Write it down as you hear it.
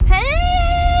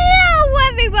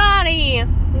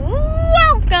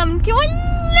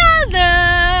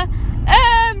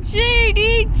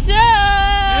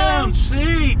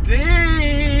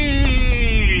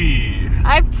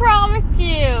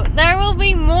you. There will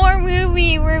be more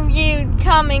movie reviews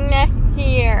coming next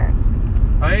year.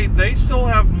 They still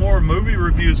have more movie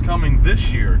reviews coming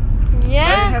this year. Yeah.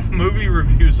 They have movie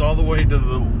reviews all the way to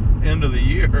the end of the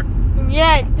year.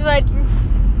 Yes, but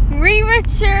we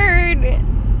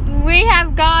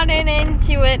have gotten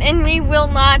into it, and we will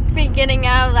not be getting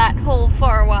out of that hole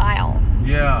for a while.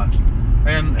 Yeah.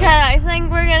 Because I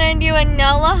think we're going to do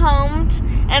Enola Holmes,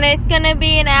 and it's going to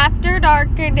be an After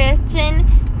Dark edition,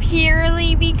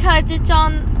 purely because it's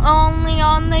only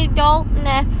on the adult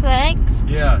Netflix.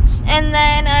 Yes. And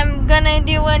then I'm going to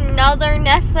do another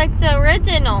Netflix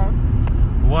original.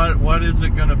 What is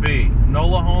it going to be?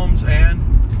 Enola Holmes and?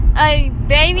 A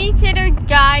Babysitter's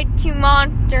Guide to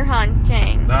Monster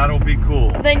Hunting. That'll be cool.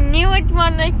 The newest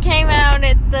one that came out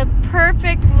is the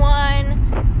perfect one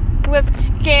with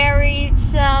scary,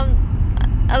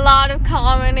 a lot of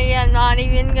comedy. I'm not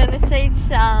even going to say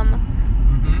some.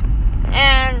 Mm-hmm.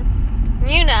 And,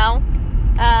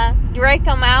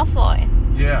 Draco Malfoy.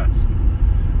 Yes.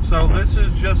 So this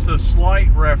is just a slight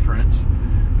reference,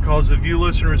 because if you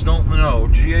listeners don't know,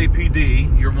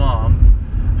 GAPD, your mom,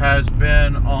 has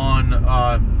been on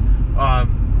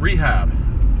rehab.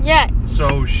 Yes.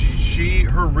 So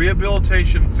her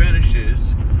rehabilitation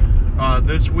finishes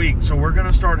this week. So we're going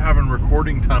to start having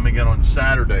recording time again on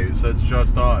Saturdays. That's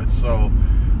just us. So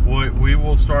we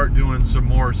will start doing some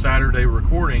more Saturday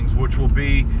recordings, which will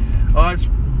be us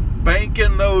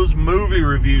banking those movie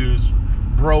reviews,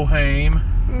 Brohame.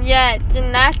 Yes,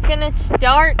 and that's going to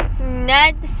start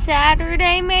next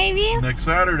Saturday, maybe? Next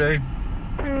Saturday.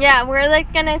 Yeah, we're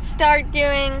going to start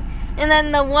doing, and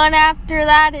then the one after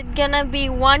that is going to be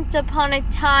Once Upon a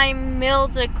Time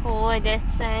Musical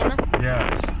Edition.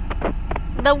 Yes.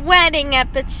 The wedding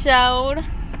episode.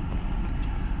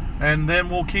 And then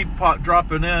we'll keep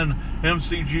dropping in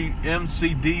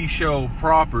MCD show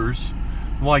propers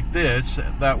like this,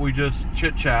 that we just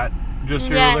chit-chat just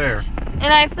here or there.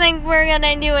 And I think we're going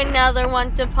to do another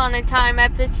Once Upon a Time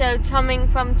episode coming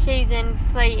from season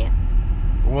 3.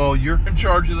 Well, you're in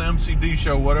charge of the MCD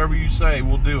show. Whatever you say,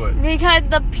 we'll do it. Because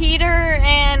the Peter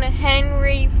and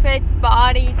Henry fit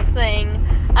body thing,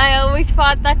 I always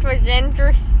thought that was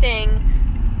interesting.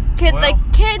 Because the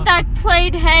kid that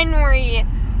played Henry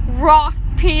rocked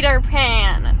Peter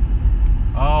Pan.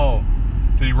 Oh,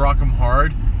 did he rock him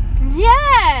hard?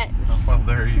 Yes. Oh, well,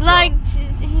 there you go.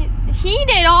 He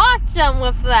did awesome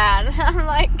with that. I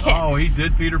like it. Oh, he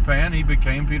did Peter Pan? He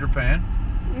became Peter Pan?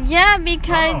 Yeah,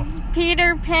 because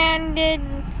Peter Pan did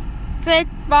fit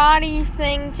body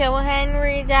thing, so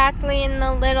Henry's actually in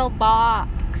the little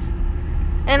box.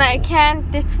 And I can't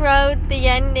disclose the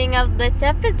ending of this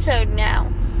episode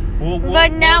now.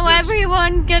 But now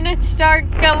everyone's gonna start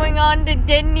going on to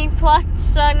Disney Plus,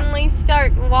 suddenly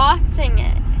start watching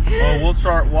it. Well, we'll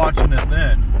start watching it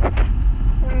then.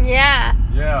 Yeah.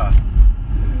 Yeah.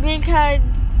 Because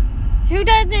who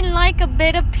doesn't like a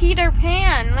bit of Peter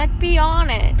Pan? Let's be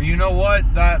honest. You know what?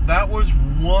 That was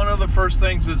one of the first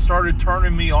things that started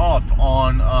turning me off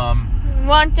on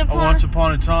Once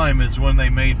Upon a Time, is when they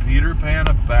made Peter Pan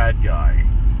a bad guy.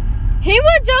 He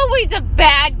was always a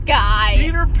bad guy.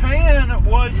 Peter Pan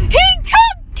was... He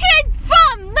took kids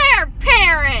from their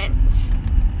parents.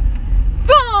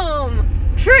 Boom.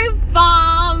 Truth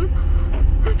bomb.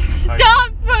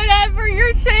 Stop whatever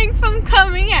you're saying from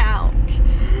coming out.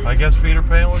 I guess Peter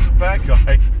Pan was a bad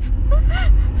guy.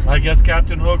 I guess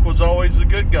Captain Hook was always the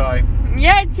good guy.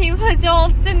 Yes, he was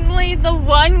ultimately the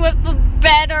one with a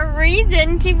better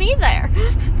reason to be there.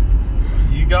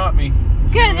 You got me.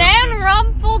 Because Anne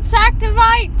Rumpel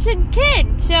sacrificed a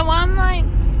kid. So I'm like,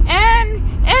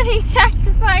 and he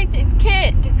sacrificed a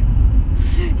kid.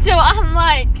 So I'm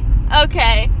like,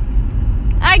 okay,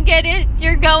 I get it.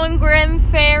 You're going grim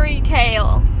fairy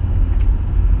tale.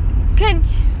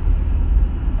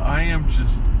 I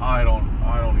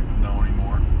don't even know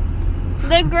anymore.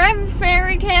 The grim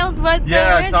fairy tales was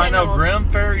yes, I know. Grim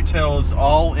fairy tales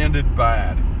all ended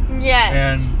bad. Yes.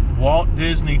 And Walt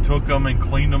Disney took them and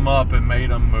cleaned them up and made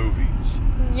them movies.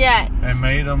 Yes. And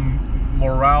made them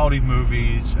morality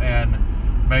movies and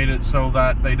made it so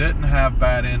that they didn't have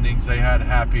bad endings, they had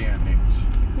happy endings.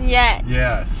 Yes.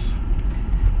 Yes.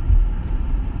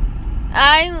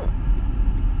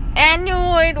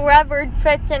 Android Rubber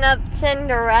fixing up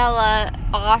Cinderella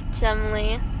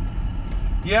awesomely.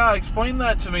 Yeah, explain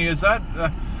that to me. Is that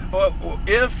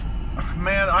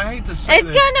man, I hate to say it's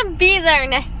gonna be there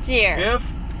next year. If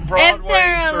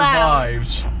Broadway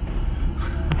survives.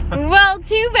 Well,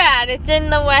 too bad. It's in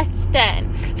the West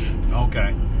End.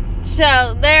 Okay.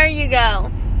 So, there you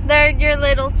go. There's your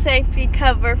little safety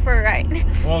cover for right now.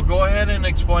 Well, go ahead and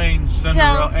explain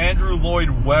Cinderella. Andrew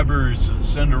Lloyd Webber's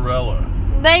Cinderella.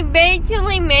 they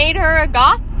basically made her a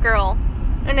goth girl,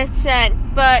 in a sense,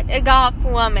 but a goth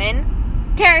woman.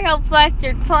 Carrie Hope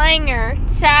Fletcher playing her.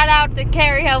 Shout out to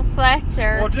Carrie Hope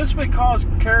Fletcher. Well, just because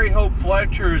Carrie Hope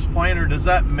Fletcher is playing her, does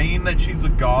that mean that she's a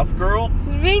goth girl?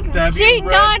 She's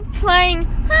not playing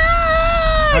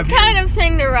kind of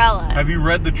Cinderella. Have you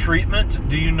read The Treatment?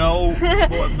 Do you know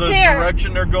the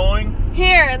direction they're going?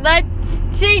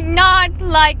 She's not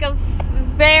like a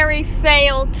very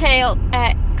tale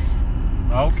X.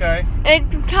 Okay.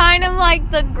 It's kind of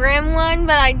like the Grimm one,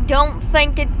 but I don't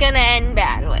think it's gonna end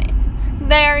badly.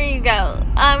 There you go.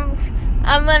 I'm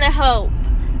gonna hope,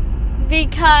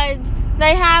 because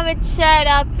they have it set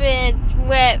up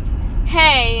with,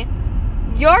 hey,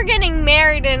 you're getting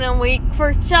married in a week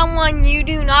for someone you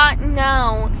do not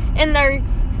know, and they're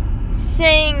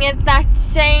saying if that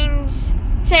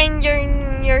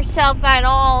changing yourself at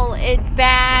all is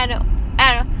bad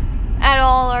at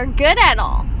all or good at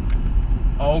all.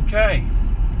 Okay,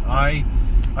 I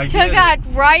took that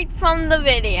right from the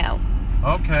video.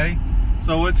 Okay.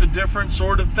 So it's a different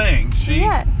sort of thing.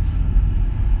 Yes.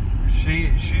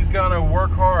 She's got to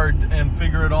work hard and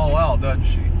figure it all out, doesn't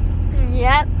she?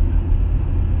 Yep.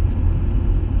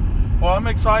 Well, I'm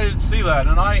excited to see that,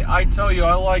 and I tell you,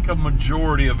 I like a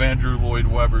majority of Andrew Lloyd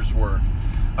Webber's work.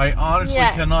 I honestly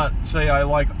cannot say I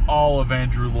like all of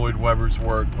Andrew Lloyd Webber's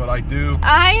work, but I do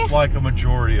like a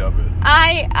majority of it.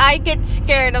 I get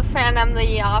scared of Phantom of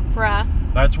the Opera.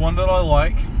 That's one that I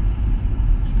like.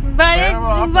 But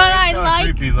I like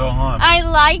creepy though, huh? I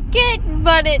like it,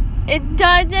 but it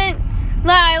doesn't.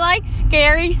 Like, I like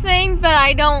scary things, but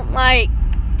I don't like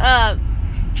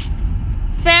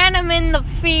Phantom in the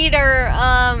Theater.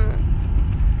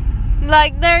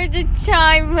 Like, there's a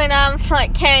time when I'm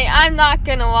like, hey, I'm not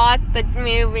gonna watch the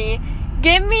movie.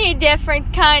 Give me a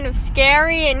different kind of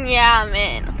scary, and yeah, I'm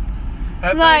in.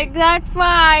 That's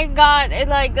why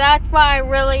I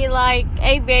really like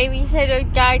A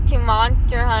Babysitter's Guide to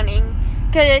Monster Hunting.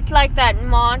 Because it's like that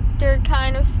monster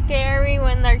kind of scary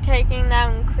when they're taking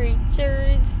down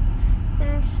creatures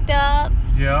and stuff.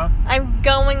 Yeah. I'm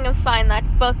going to find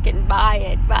that book and buy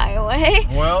it, by the way.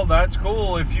 Well, that's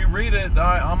cool. If you read it,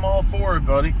 I'm all for it,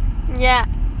 buddy. Yeah.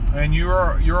 And you're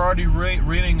already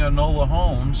reading Enola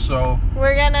Holmes, so...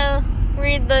 We're going to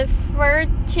read the first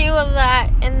 2 of that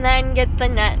and then get the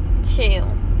next 2.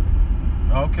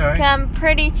 Okay. I'm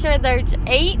pretty sure there's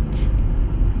 8.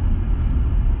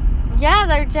 Yeah,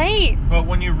 there's 8. But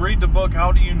when you read the book,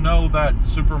 how do you know that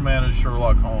Superman is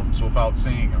Sherlock Holmes without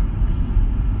seeing him?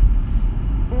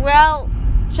 Well,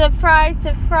 surprise,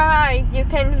 surprise, you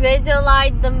can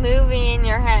visualize the movie in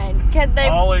your head.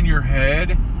 All in your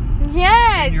head?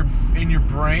 Yeah. In your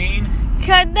brain?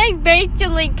 Could they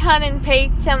basically cut and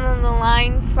paste some of the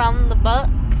lines from the book?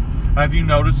 Have you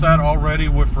noticed that already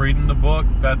with reading the book,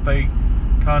 that they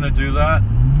kind of do that?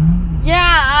 Yeah,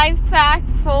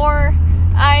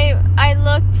 I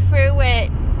looked through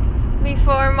it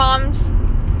before Mom's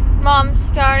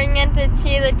starting it to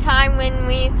see the time when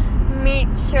we meet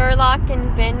Sherlock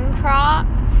and Bencroft,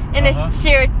 and it's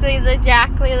seriously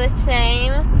exactly the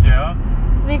same. Yeah.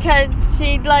 Because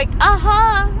she's like,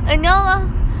 Enola,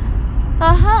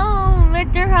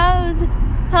 Mr.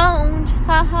 Holmes,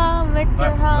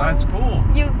 Mr. Holmes. That's cool.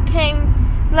 You came,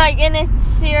 like, and it's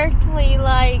seriously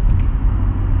like,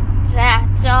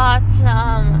 that's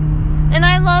awesome. And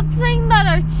I love things that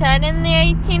are set in the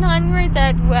 1800s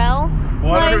as well.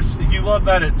 You love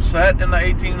that it's set in the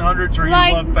 1800s, or you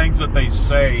love things that they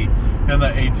say in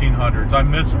the 1800s? I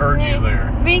misheard you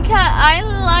there. Because I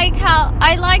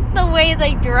like the way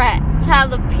they dress, how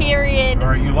the period. All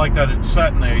right, you like that it's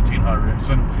set in the 1800s.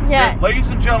 And ladies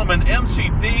and gentlemen,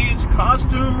 MCD's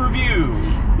costume review.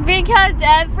 Because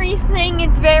everything is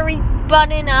very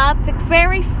buttoned up. It's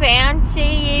very fancy,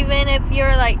 even if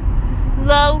you're like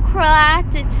low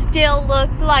class. It still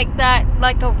looked like that,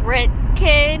 like a rich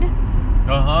kid.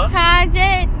 Has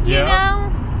it, you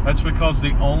know? That's because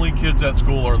the only kids at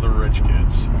school are the rich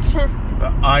kids.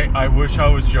 I wish I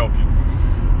was joking,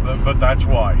 but that's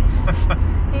why.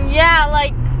 Yeah,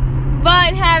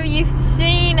 but have you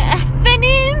seen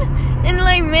Effenin in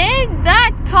Les Mis?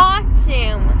 That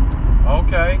costume.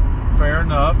 Okay, fair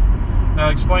enough. Now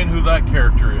explain who that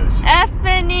character is.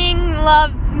 Effenin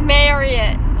loved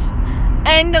Marriott.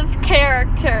 End of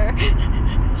character.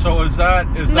 So is that...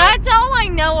 That's all I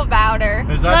know about her.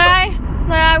 Is that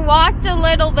I watched a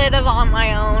little bit of on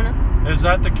my own. Is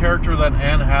that the character that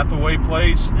Anne Hathaway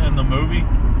plays in the movie?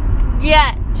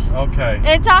 Yes. Okay.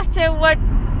 It's also what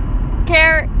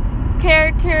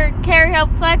character Carrie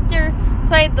Hope Fletcher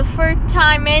played the first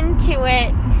time into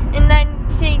it, and then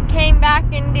she came back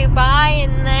in Dubai,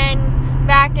 and then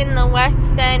back in the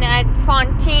West End at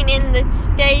Fontaine in the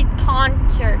stage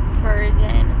concert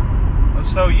version.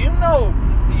 So you know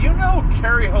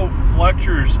Carrie Hope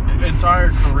Fletcher's entire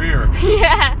career.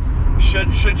 Yeah.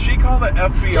 Should she call the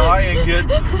FBI and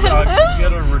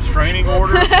get a restraining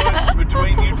order put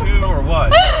between you two, or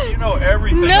what? You know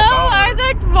everything about her. No,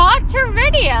 I just watch her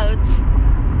videos.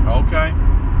 Okay.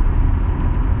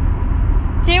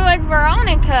 She was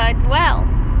Veronica as well.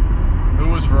 Who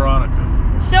was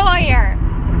Veronica? Sawyer.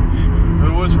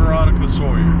 Who was Veronica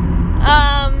Sawyer?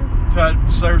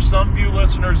 There's some few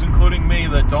listeners, including me,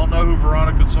 that don't know who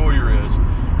Veronica Sawyer is.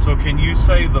 So can you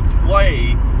say the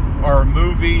play or a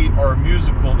movie or a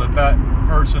musical that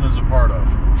person is a part of?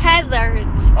 Heathers.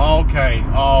 Okay.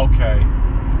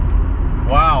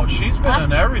 Wow, she's been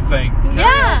in everything.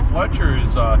 Yeah. Carrie Fletcher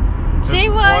is She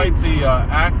quite the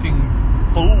acting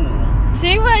fool.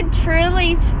 She was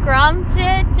truly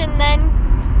scrumptious, and then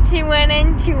she went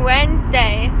into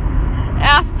Wednesday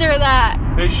after that.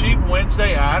 Is she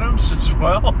Wednesday Addams as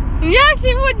well? Yeah,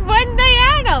 she was Wednesday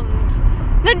Addams.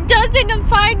 That doesn't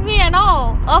define me at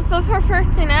all off of her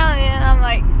personality, and I'm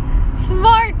like,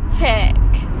 smart pick.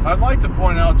 I'd like to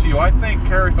point out to you, I think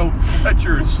Carrie Hope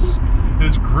Fletcher is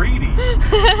greedy.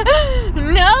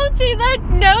 No, she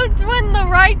knows when the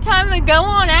right time to go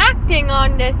on acting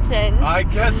auditions. I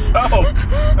guess so,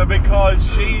 because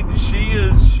she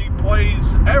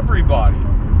plays everybody.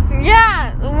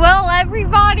 Yeah, well,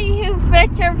 everybody who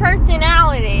fits her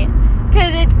personality.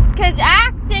 Because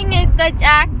acting is such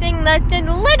acting that's a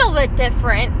little bit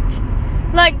different.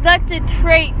 Like, that's a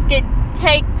trait get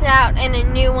takes out and a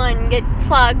new one gets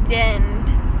plugged in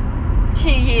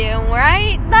to you,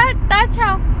 right? That's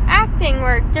how acting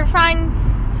works. You're trying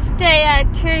to stay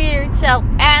true to yourself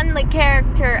and the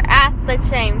character at the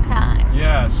same time.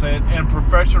 Yes, and in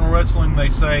professional wrestling, they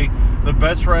say the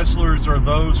best wrestlers are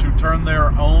those who turn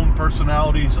their own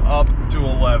personalities up to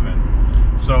 11.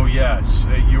 So yes,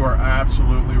 you are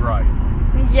absolutely right.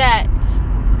 Yes.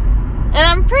 And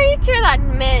I'm pretty sure that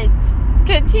Miz,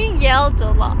 because he yelled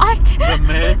a lot. The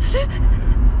Miz?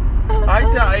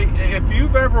 If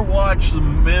you've ever watched The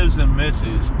Miz and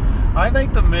Mrs., I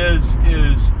think The Miz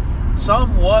is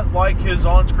somewhat like his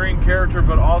on-screen character,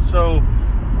 but also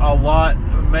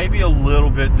maybe a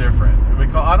little bit different.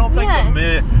 Because I don't think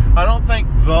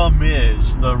The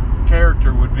Miz, the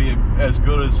character, would be as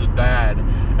good as a dad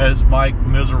as Mike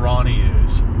Mizorani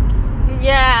is.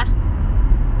 Yeah.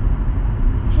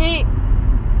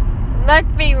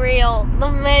 Let's be real, the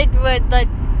Miz would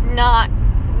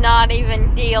not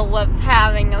even deal with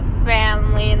having a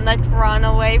family, and let's run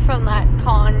away from that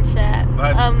concept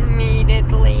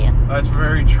immediately. That's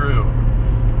very true.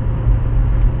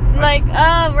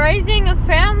 Raising a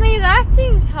family, that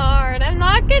seems hard. I'm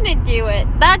not gonna do it.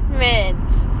 That's Miz.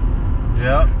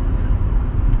 Yep.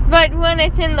 But when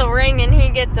it's in the ring and he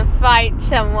gets to fight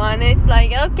someone, it's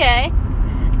like, okay,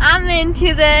 I'm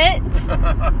into that.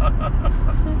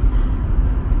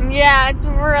 Yeah, it's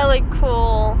really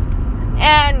cool.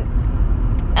 And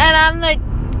I'm like,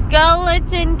 go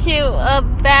listen to A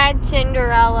Bad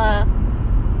Cinderella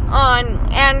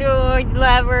on Andrew Lloyd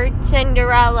Webber's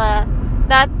Cinderella.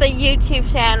 That's the YouTube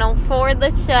channel for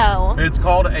the show. It's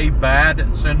called A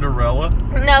Bad Cinderella?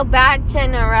 No, Bad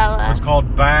Cinderella. It's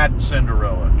called Bad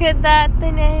Cinderella. Cause that's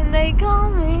the name they call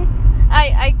me.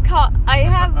 I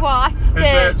have watched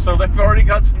it. So they've already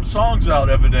got some songs out,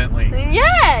 evidently.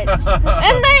 Yes!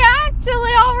 And they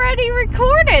actually already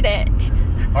recorded it.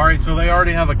 Alright, so they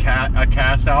already have a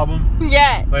cast album?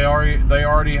 Yes. They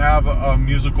already have a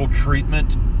musical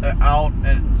treatment out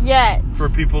and yes, for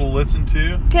people to listen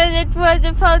to? Because it was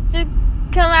supposed to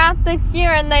come out this year,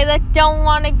 and they don't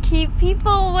want to keep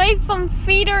people away from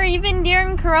theater even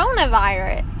during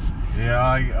coronavirus. Yeah,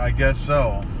 I guess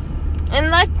so.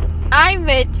 Unless I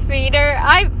miss theater.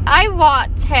 I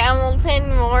watch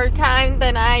Hamilton more times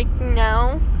than I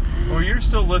know. Well, you're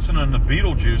still listening to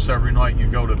Beetlejuice every night you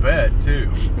go to bed, too.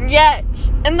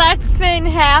 Yes, and that's been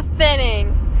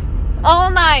happening all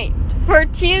night for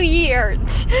 2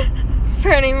 years,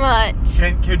 pretty much.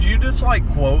 Could you just,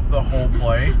 quote the whole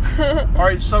play?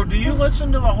 Alright, so do you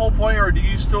listen to the whole play, or do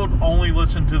you still only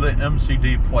listen to the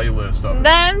MCD playlist of it? The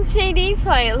MCD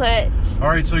playlist.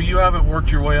 Alright, so you haven't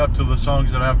worked your way up to the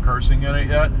songs that have cursing in it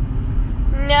yet?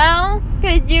 No,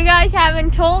 because you guys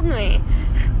haven't told me.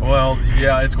 Well,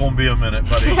 yeah, it's going to be a minute,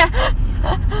 buddy.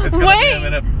 It's going to be a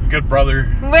minute, good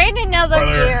brother. Wait another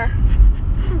year.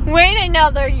 Wait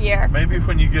another year. Maybe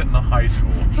when you get into high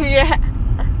school. Yeah.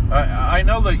 I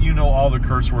know that you know all the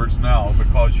curse words now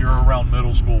because you're around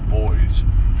middle school boys.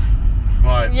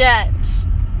 But yes.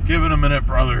 Give it a minute,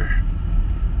 brother.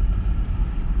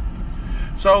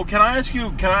 So can I ask you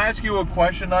a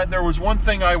question? There was one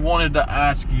thing I wanted to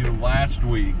ask you last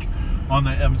week on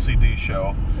the MCD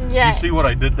show. Yeah. You see what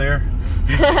I did there?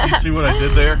 You see what I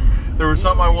did there? There was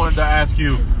something I wanted to ask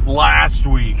you last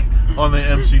week on the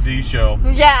MCD show.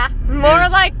 Yeah,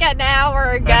 like an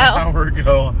hour ago. An hour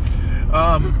ago.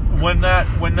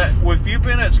 If you've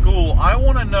been at school, I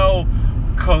want to know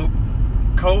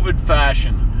COVID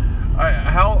fashion.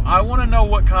 I want to know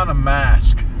what kind of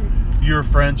mask your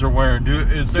friends are wearing.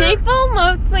 People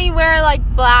mostly wear like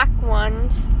black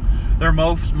ones. They're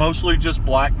mostly just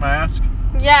black masks?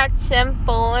 Yeah, it's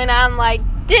simple. And I'm like,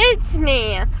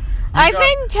 Disney. I've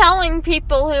been telling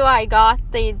people who I got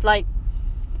these like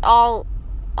all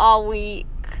week.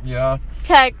 Yeah.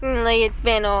 Technically, it's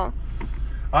been all.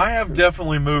 I have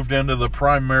definitely moved into the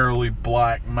primarily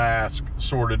black mask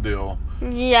sort of deal.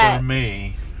 Yeah. For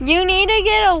me. You need to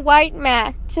get a white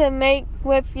mask to make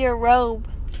with your robe.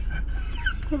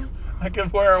 I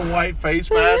can wear a white face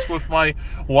mask with my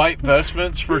white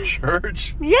vestments for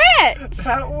church. Yes.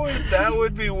 That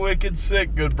would be wicked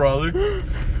sick, good brother.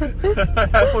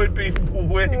 That would be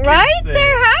wicked right? sick.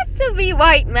 There has to be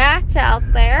white masks out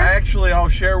there. Actually, I'll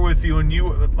share with you, and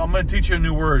I'm going to teach you a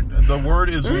new word. The word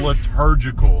is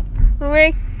liturgical.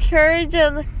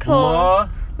 Liturgical. Cool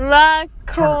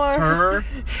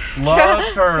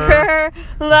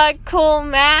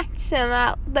maxim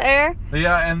out there.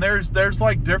 Yeah, and there's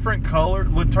like different color.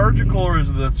 Liturgical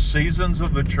is the seasons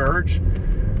of the church.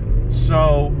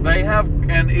 So they have,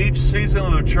 and each season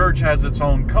of the church has its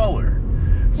own color.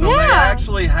 So they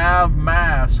actually have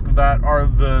masks that are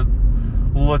the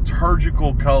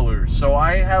liturgical colors. So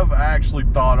I have actually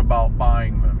thought about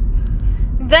buying them.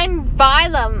 Then buy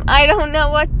them. I don't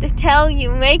know what to tell you.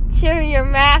 Make sure your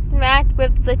mask match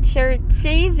with the church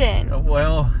season.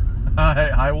 Well,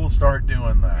 I will start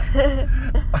doing that.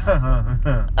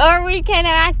 Or we can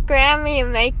ask Grammy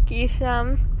and make you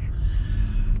some.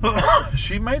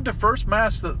 She made the first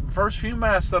few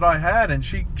masks that I had, and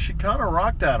she kind of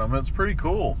rocked at them. It's pretty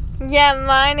cool. Yeah,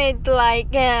 mine is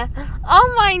like, all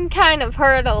mine kind of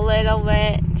hurt a little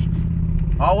bit.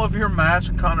 All of your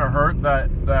masks kind of hurt that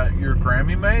your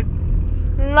Grammy made?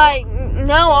 Like,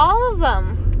 no, all of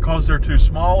them. Because they're too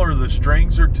small or the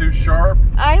strings are too sharp?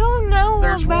 I don't know.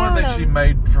 There's one that she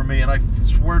made for me, and I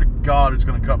swear to God it's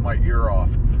going to cut my ear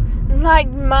off.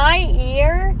 Like, my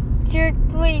ear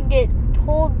jerkily gets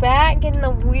pulled back in the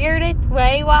weirdest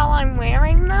way while I'm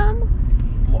wearing them.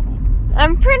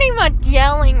 I'm pretty much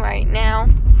yelling right now.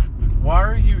 Why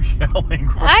are you yelling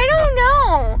right I don't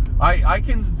know. I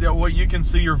can, you can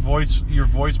see your voice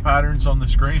patterns on the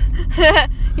screen?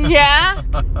 Yeah,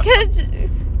 because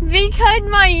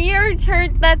my ears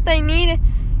hurt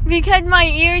because my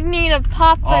ears need a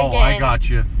pop again. Oh, I got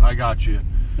you.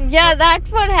 Yeah, that's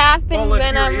what happens when I'm wearing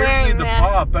that. Well, if your ears need to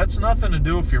pop, that's nothing to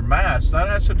do with your mask. That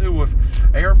has to do with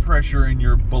air pressure in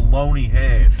your baloney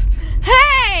head.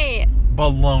 Hey!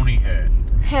 Baloney head.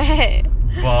 Hey.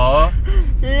 Baloney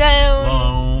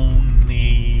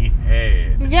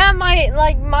head. Yeah, my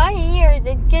ears,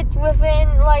 it gets within,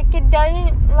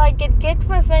 it gets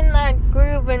within that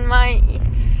groove in my ear.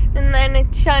 And then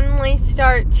it suddenly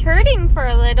starts hurting for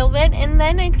a little bit, and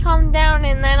then it comes down,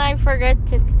 and then I forget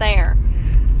it's there.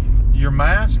 Your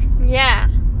mask? Yeah.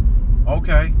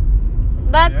 Okay.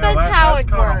 That's how it works.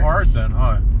 That's kind of hard then,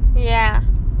 huh? Yeah.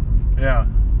 Yeah.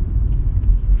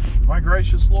 My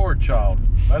gracious Lord, child.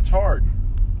 That's hard.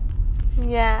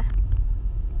 Yeah.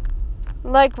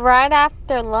 Like right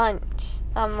after lunch,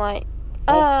 I'm like,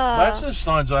 that's just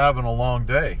signs of having a long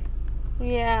day.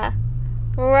 Yeah.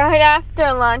 Right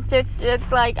after lunch,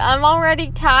 it's like, I'm already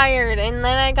tired, and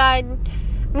then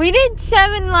we did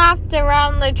 7 laps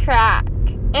around the track,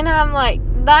 and I'm like,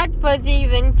 that was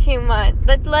even too much.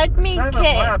 But let me 7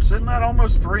 laps, isn't that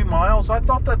almost 3 miles? I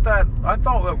thought that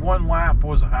 1 lap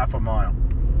was a half a mile.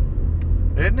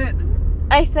 Isn't it?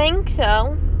 I think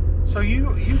so. So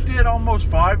you did almost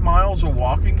 5 miles of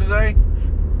walking today?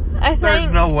 There's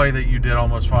no way that you did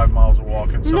almost 5 miles of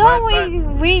walking. So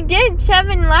we did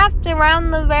 7 laps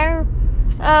around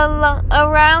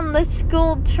around the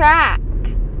school track.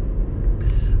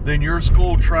 Then your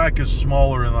school track is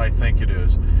smaller than I think it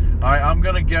is. I'm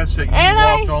going to guess that you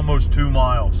walked almost 2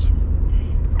 miles.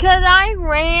 Because I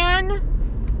ran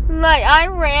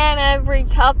every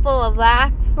couple of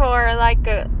laps for like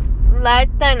less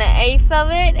than an eighth of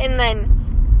it, and then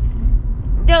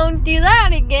don't do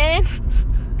that again.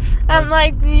 I'm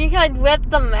like, because with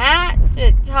the match,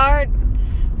 it's hard.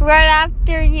 Right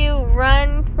after you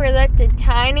run for just a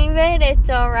tiny bit, it's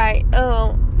alright.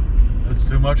 Oh. That's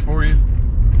too much for you?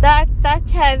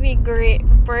 That's heavy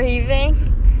breathing,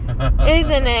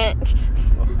 isn't it?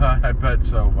 I bet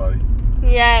so, buddy.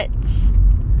 Yes.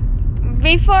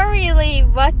 Before we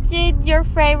leave, what is your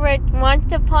favorite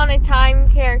Once Upon a Time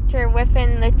character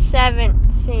within the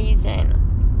 7th season?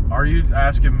 Are you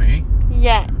asking me?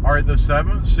 Yes. Alright, the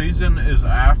 7th season is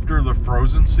after the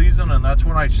Frozen season, and that's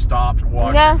when I stopped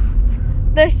watching. No,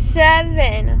 the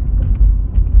 7.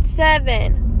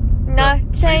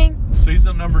 Nothing.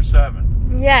 Season number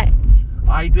 7. Yes.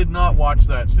 I did not watch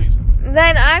that season.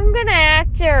 Then I'm gonna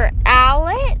answer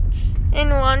Alex in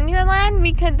Wonderland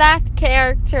because that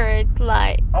character is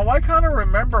like. Oh, I kind of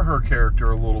remember her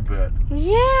character a little bit.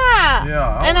 Yeah.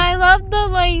 Yeah. And I love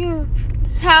the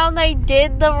how they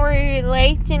did the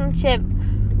relationship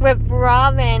with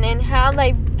Robin and how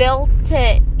they built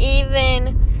it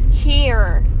even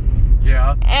here.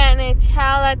 Yeah. And it's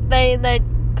how that they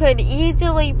could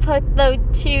easily put those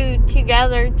two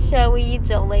together so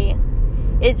easily.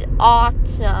 It's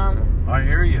awesome. I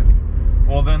hear you.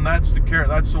 Well, then that's the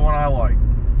one I like.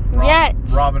 Yes.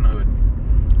 Robin Hood.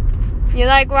 You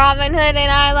like Robin Hood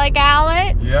and I like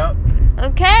Alex? Yep.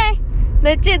 Okay.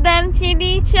 This is the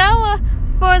MCD show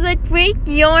for the week.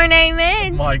 Your name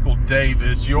is Michael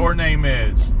Davis. Your name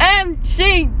is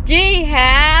MCD.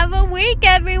 Have a week,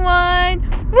 everyone.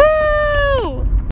 Woo!